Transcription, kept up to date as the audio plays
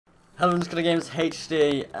Hello,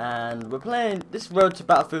 ConorGamingzHD, and we're playing this Road to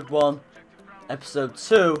Battlefield 1, Episode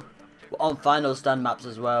 2. We're on final stand maps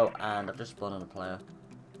as well, and I've just spawned on a player.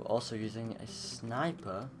 We're also using a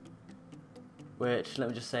sniper, which, let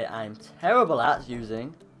me just say, I'm terrible at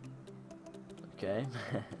using. Okay.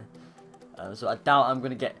 So I doubt I'm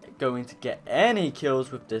going to get any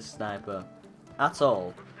kills with this sniper at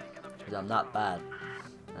all, because I'm that bad.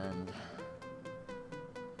 And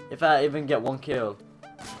if I even get one kill.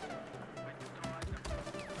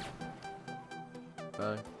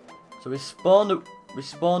 Right. So we spawned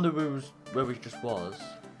where we just was.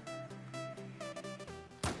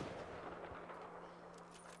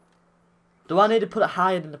 Do I need to put it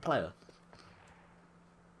higher than the player?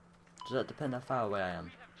 Does that depend how far away I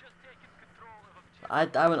am? I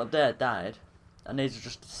went up there, died, and these are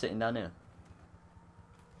just sitting down here.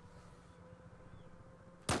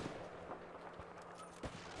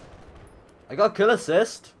 I got a kill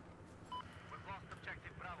assist.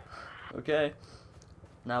 Okay.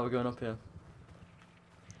 Now we're going up here.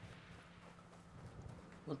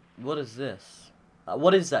 What is this?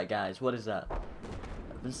 What is that, guys? What is that?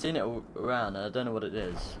 I've been seeing it around and I don't know what it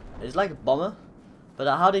is. It's like a bomber, but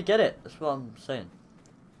how do you get it? That's what I'm saying.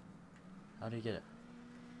 How do you get it?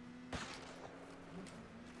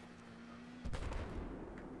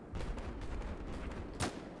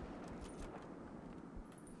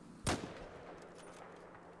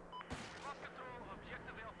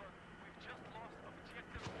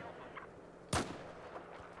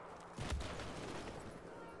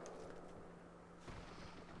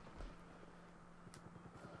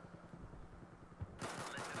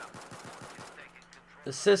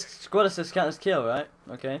 Assist, squad assist count as kill, right?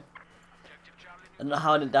 Okay. I don't know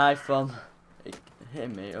how I didn't die from it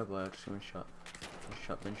hitting me. Oh boy, I've just been shot.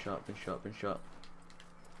 Been shot.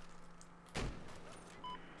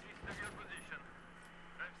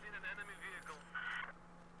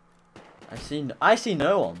 I see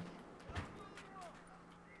no one.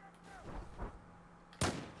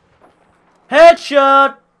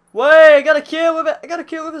 Headshot! Wait, I got a kill with it. I got a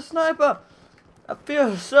kill with a sniper. I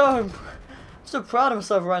feel so proud of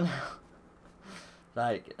myself right now.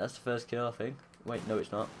 Like, that's the first kill, I think. Wait, no, it's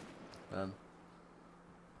not. I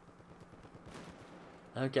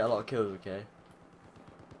don't get a lot of kills, okay?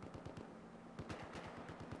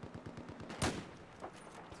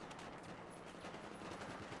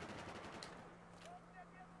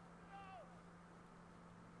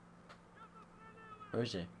 Where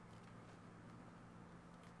is he?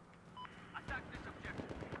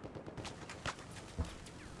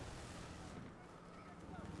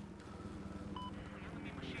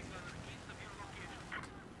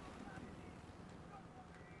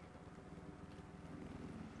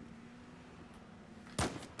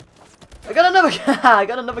 I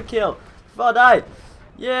got another kill before I died.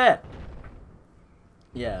 Yeah.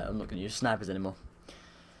 Yeah, I'm not gonna use snipers anymore.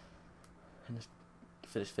 And just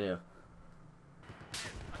finish video.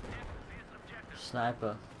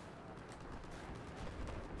 Sniper.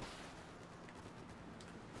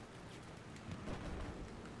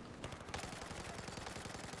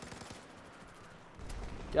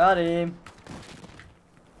 Got him.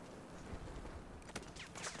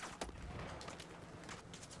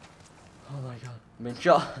 Oh my god, I'm being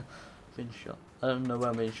shot. I don't know where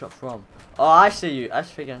I'm being shot from. Oh, I see you. I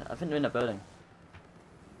think they're in a building.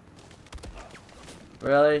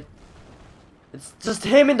 Really? It's just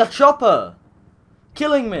him in the chopper,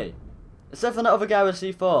 killing me. Except for that other guy with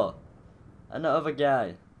C4, and that other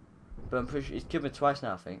guy. But I'm pretty sure he's killed me twice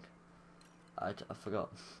now. I think. I forgot.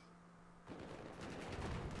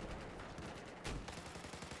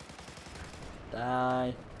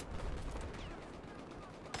 Die.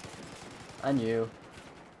 And you.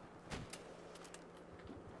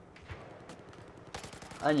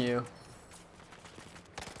 And you.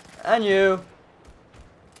 And you.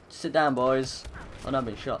 Sit down, boys. Oh, no, I'm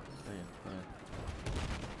being shot. Oh,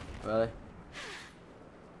 yeah. Really?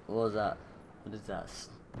 What was that? What is that?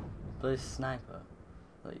 Bloody sniper.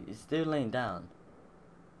 Like, he's still laying down.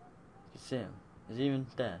 You can see him. Is he even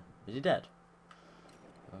there? Is he dead?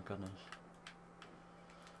 Oh, goodness.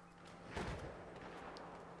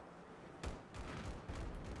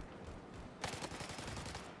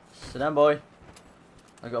 Sit down, boy.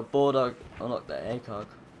 I got a bulldog. Unlock the ACOG.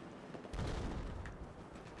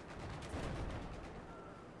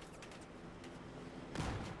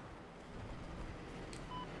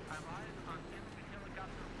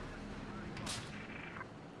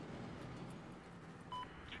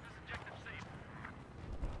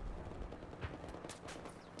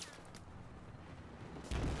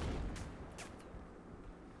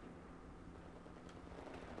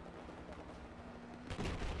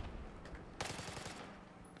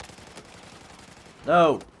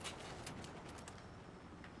 No.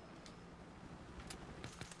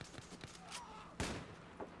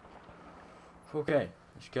 Okay,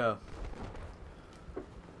 let's go.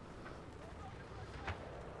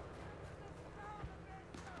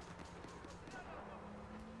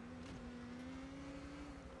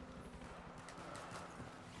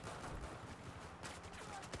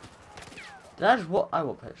 Did I just walk? I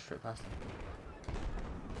walked straight past him.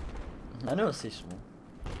 I know I see someone.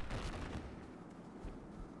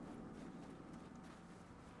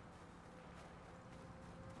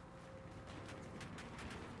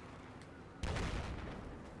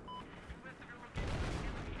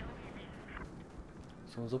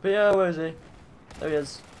 Someone's up here, where is he? There he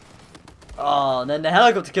is. Oh, and then the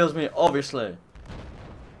helicopter kills me, obviously.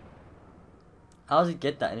 How does he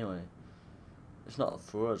get that anyway? It's not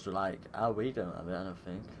for us, like, we don't have it, I don't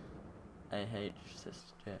think.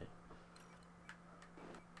 AHSJ.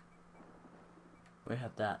 We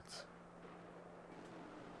have that.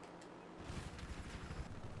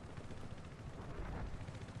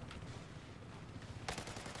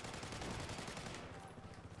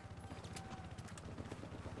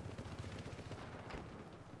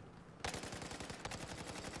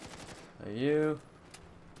 Are you?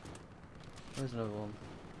 Where's another one?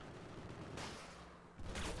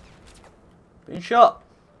 Being shot!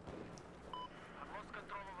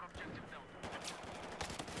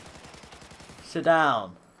 Sit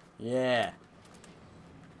down. Yeah.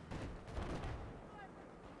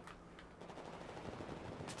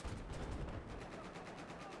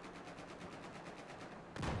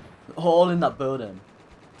 All in that building.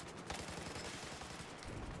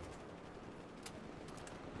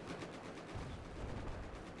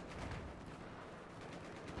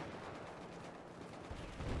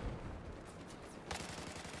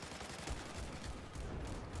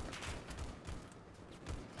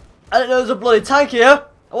 I didn't know there was a bloody tank here.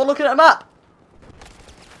 I wasn't looking at a map.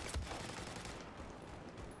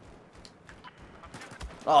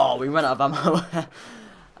 Oh, we ran out of ammo.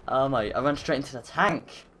 Oh my, I ran straight into the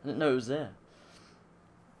tank. I didn't know it was there.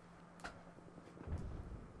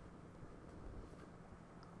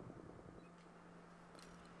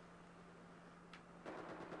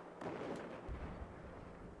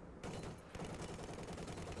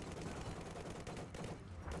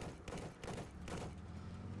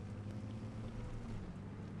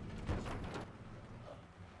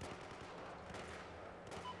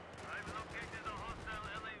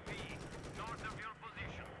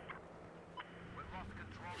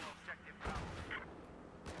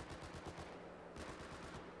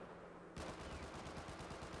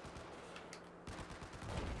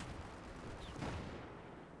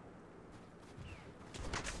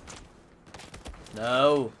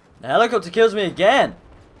 No, the helicopter kills me again.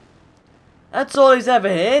 That's all he's ever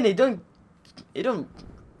in. He's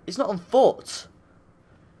not on foot.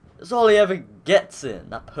 That's all he ever gets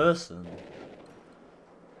in, that person.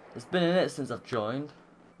 It's been in it since I've joined.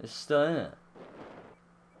 It's still in it.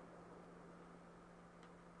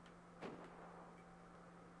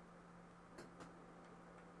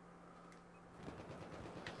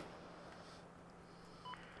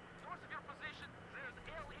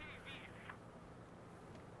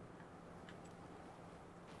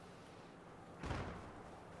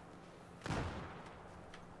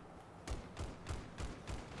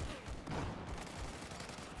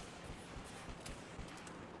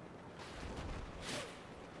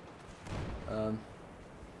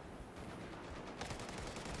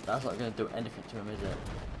 That's not going to do anything to him, is it?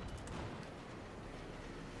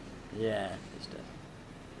 Yeah, he's dead.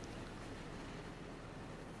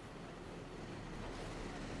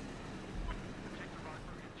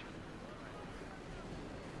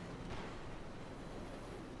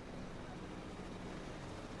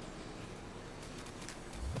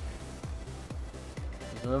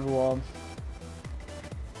 There's another one.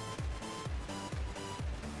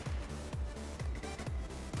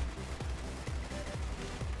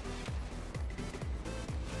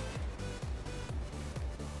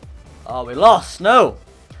 Oh, we lost! No!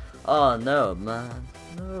 Oh no, man.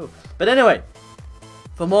 No. But anyway,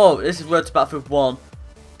 for more, this is Road to Battlefield 1,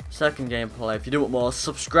 second gameplay. If you do want more,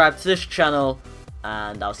 subscribe to this channel,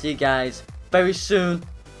 and I'll see you guys very soon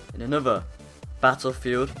in another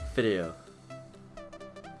Battlefield video.